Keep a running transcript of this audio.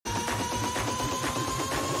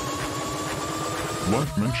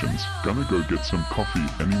Life mentions, gonna go get some coffee,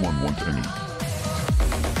 anyone want any?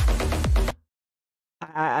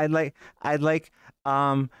 I'd like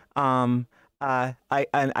an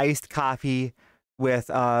iced coffee with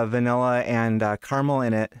vanilla and caramel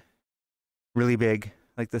in it. Really big,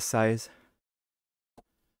 like this size.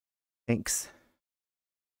 Thanks.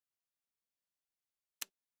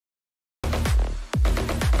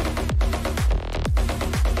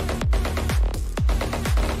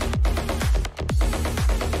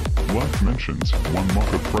 Life mentions, one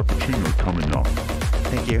mocha frappuccino coming up.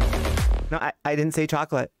 Thank you. No, I didn't say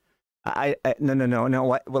chocolate. No.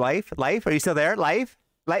 What? Life? Are you still there? Life?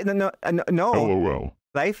 No. LOL.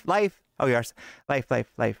 Life. Oh, yours. Life.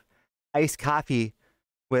 Iced coffee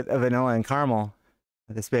with a vanilla and caramel.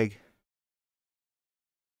 This big.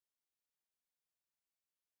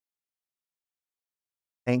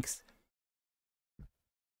 Thanks.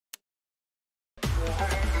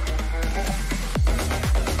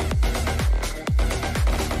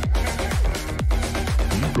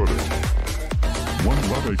 Got it. One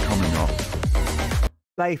latte coming up.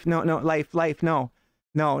 Life, no, not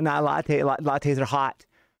latte. Lattes are hot.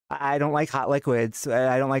 I don't like hot liquids.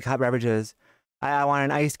 I don't like hot beverages. I want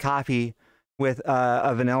an iced coffee with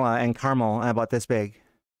a vanilla and caramel about this big.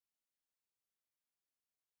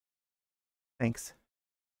 Thanks.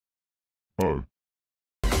 Oh.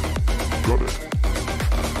 Got it.